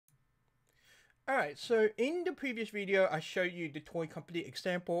Alright, so in the previous video I showed you the toy company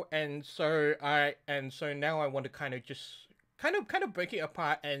example, and so now I want to kind of break it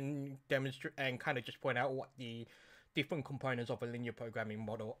apart and demonstrate and kind of just point out what the different components of a linear programming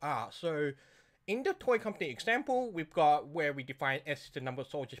model are. So in the toy company example, we've got where we define S is the number of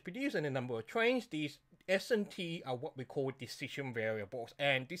soldiers produced and the number of trains. These S and T are what we call decision variables,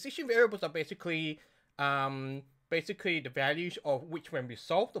 and decision variables are basically the values of which, when we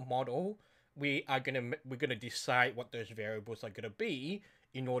solve the model, we're gonna decide what those variables are gonna be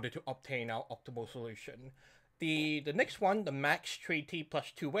in order to obtain our optimal solution. The next one, the max 3t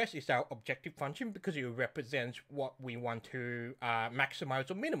plus 2s, is our objective function because it represents what we want to maximize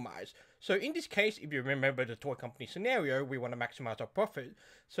or minimize. So in this case, if you remember the toy company scenario, we want to maximize our profit.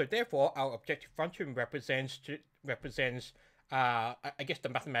 So therefore, our objective function represents I guess the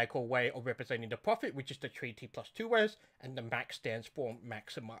mathematical way of representing the profit, which is the 3t plus 2s, and the max stands for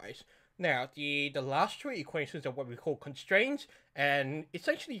maximize. Now, the last three equations are what we call constraints, and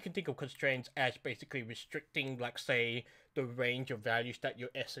essentially you can think of constraints as basically restricting, like, say, the range of values that your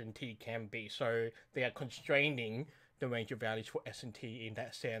S and T can be. So they are constraining the range of values for S and T in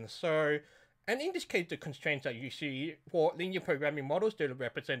that sense. So, and in this case, the constraints are usually, for linear programming models, they're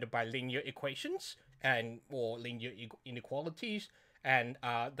represented by linear equations or linear inequalities, and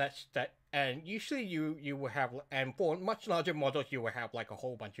that's that. And usually you will have, and for much larger models, you will have like a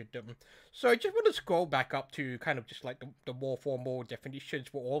whole bunch of them. So I just want to scroll back up to kind of just like the more formal definitions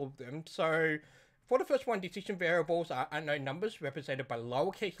for all of them. So for the first one, decision variables are unknown numbers represented by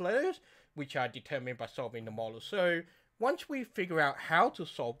lowercase letters, which are determined by solving the model. So once we figure out how to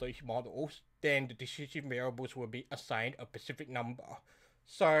solve those models, then the decision variables will be assigned a specific number.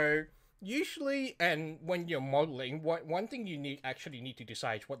 So usually, and when you're modeling, one thing you actually need to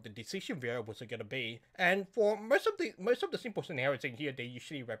decide is what the decision variables are going to be. And for most of the simple scenarios in here, they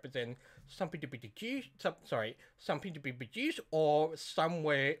usually represent something to be something to be produced, or some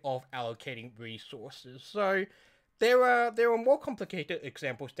way of allocating resources. So there are more complicated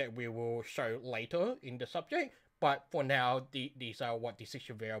examples that we will show later in the subject, but for now, these are what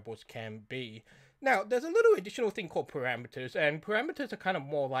decision variables can be. Now, there's a little additional thing called parameters, and parameters are kind of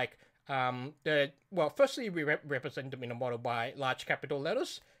more like firstly, we represent them in a model by large capital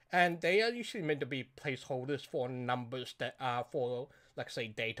letters, and they are usually meant to be placeholders for numbers that are for, like, say,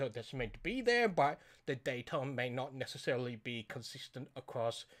 data that's meant to be there, but the data may not necessarily be consistent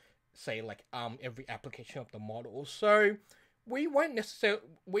across, say, like, every application of the model. So we won't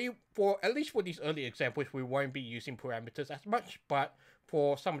necessarily, for at least for these early examples, we won't be using parameters as much, but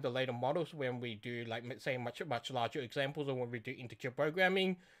for some of the later models, when we do, like, say, much larger examples, or when we do integer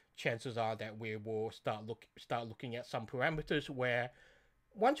programming, chances are that we will start looking at some parameters where,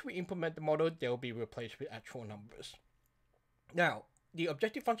 once we implement the model, they'll be replaced with actual numbers. Now, the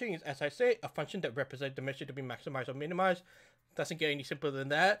objective function is, as I said, a function that represents the measure to be maximized or minimized. Doesn't get any simpler than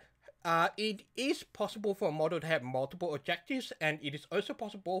that. It is possible for a model to have multiple objectives, and it is also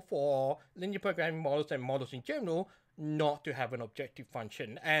possible for linear programming models and models in general not to have an objective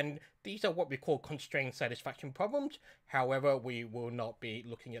function. And these are what we call constraint satisfaction problems. However, we will not be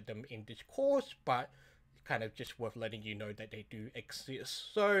looking at them in this course, but kind of just worth letting you know that they do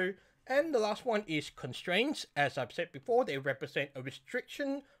exist. So, and the last one is constraints. As I've said before, they represent a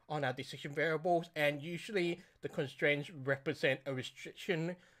restriction on our decision variables, and usually the constraints represent a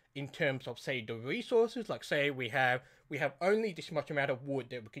restriction in terms of, say, the resources. Like, say we have only this much amount of wood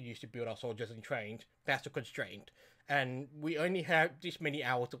that we can use to build our soldiers and trains. That's a constraint. And we only have this many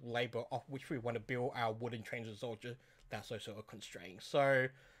hours of labor of which we want to build our wooden trains and soldiers. That's also a constraint. So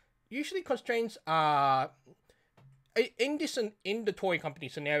usually constraints are, in the toy company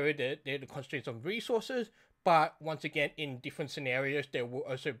scenario, they're the constraints on resources. But once again, in different scenarios, there will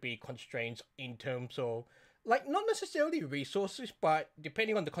also be constraints in terms of, like, not necessarily resources, but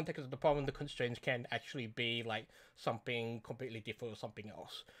depending on the context of the problem, the constraints can actually be like something completely different or something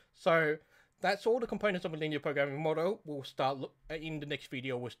else. So that's all the components of a linear programming model. In the next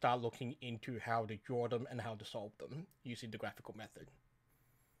video, we'll start looking into how to draw them and how to solve them using the graphical method.